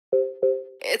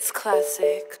It's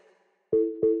classic.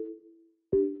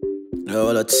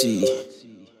 Ola Tee.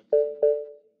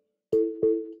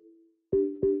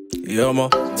 Yo, ma.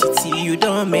 Titi, you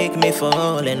don't make me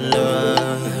fall in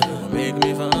love. Make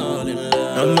me fall in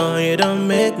love. No, you don't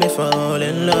make me fall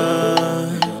in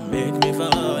love. Make me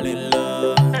fall in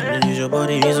love. Your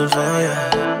body is on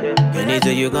fire.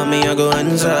 Anytime you call me, I go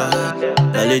answer.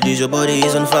 Lady, your body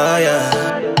is on fire.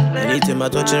 Anytime I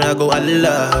touch it, I go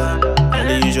Allah.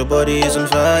 Lady, your body is on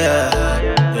fire.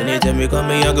 Anytime you call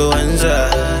me, I go answer.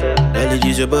 Lady,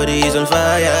 your body is on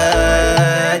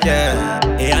fire. Yeah.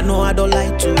 Hey, I know I don't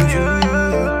lie to you.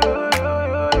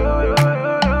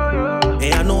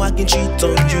 Hey, I know I can cheat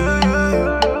on you.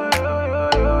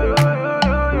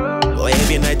 Oh,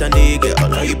 every night and day, girl,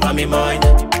 now you on me mind.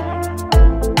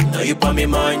 Now you on me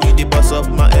mind, you the boss of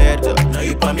my head, girl. Now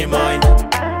you on me mind.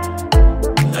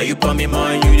 Now you on me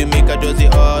mind, you the make a does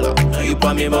it all up. Now you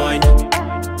on me mind.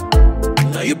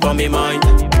 Now you on me mind.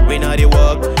 When I dey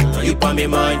walk, now you on me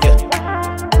mind, yeah.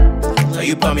 Now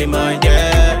you on me mind,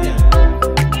 yeah.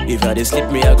 If I dey sleep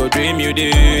me, I go dream you do.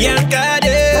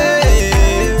 Yankade.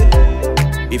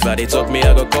 If I dey talk me,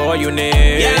 I go call you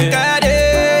name. Yankade.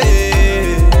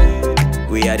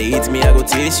 We are dey eat me, I go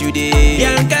taste you day.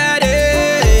 Yankade.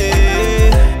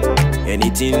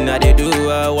 Anything that they do,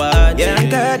 I want.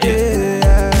 Yankade.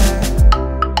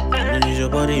 Your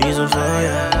body is on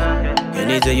fire.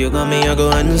 Anytime you call me, I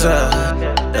go answer.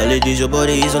 Lady, your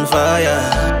body is on fire.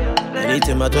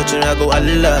 Anytime I touch it, I go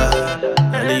Allah.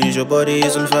 Lady, your body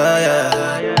is on fire.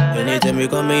 Anytime you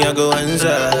call me, I go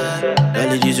answer.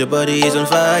 Lady, your body is on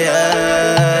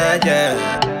fire.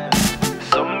 Yeah.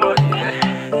 Somebody,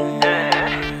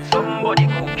 somebody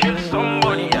who kill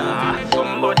somebody,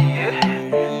 somebody,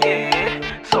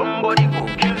 somebody who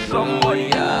kill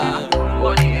somebody,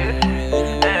 somebody,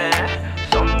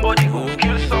 somebody who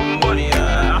kill somebody,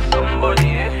 somebody,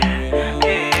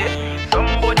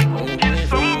 somebody who kill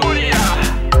somebody.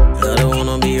 I don't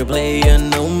wanna be a player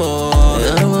no more.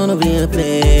 I don't wanna be a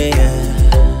player.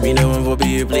 Me no one for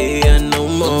be a player no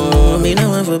more. Me no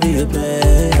one for be a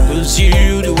player. Cause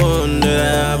you the one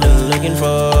that I've been looking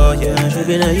for. Yeah, should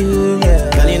be not you, yeah.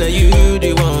 Girl, you know you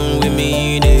the one with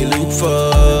me they look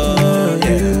for.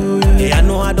 Yeah, hey, I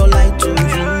know I don't lie to you.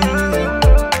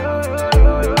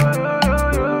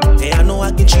 Hey, I know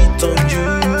I can cheat on you.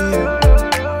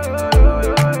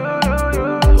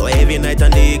 Oh, every night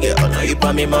and day, girl, now you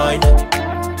on me mind.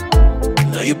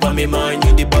 Now you on me mind,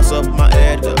 you the boss of my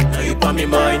head, girl. Now you on me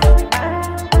mind.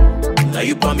 Now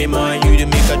you on me mind, you the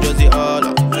make a does it all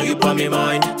up. Now you on me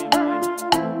mind.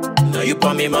 Now you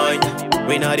on me mind.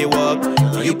 When I dey walk,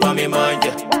 now you on me mind,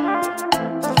 yeah.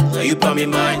 Now you on me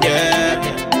mind, yeah.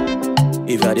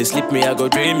 If I dey sleep me, I go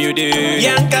dream you do.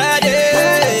 Yankade.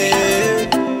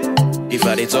 If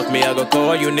I dey talk me, I go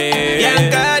call you name.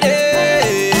 Yankade.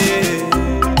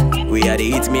 We are dey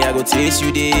eat me, I go taste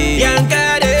you day.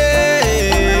 Yankade.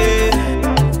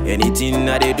 Anything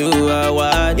that they do, I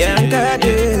want. Yankade.